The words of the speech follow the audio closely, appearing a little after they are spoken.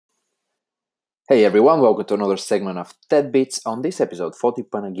Hey everyone, welcome to another segment of TED Bits. On this episode, Foti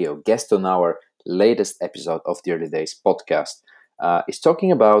Panagio, guest on our latest episode of the Early Days podcast, is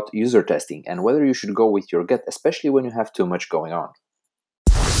talking about user testing and whether you should go with your gut, especially when you have too much going on.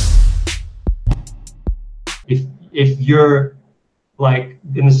 If you're like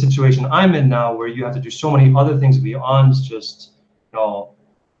in the situation I'm in now, where you have to do so many other things beyond just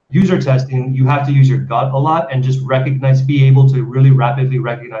user testing, you have to use your gut a lot and just be able to really rapidly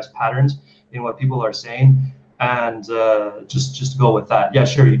recognize patterns in what people are saying, and just go with that. Yeah,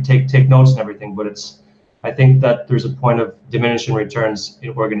 sure, you take notes and everything, but I think that there's a point of diminishing returns in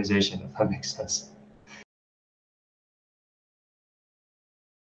organization, if that makes sense.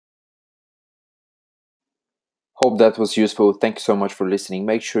 Hope that was useful. Thank you so much for listening.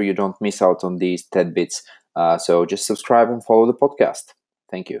 Make sure you don't miss out on these TED Bits. So just subscribe and follow the podcast.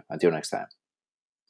 Thank you. Until next time.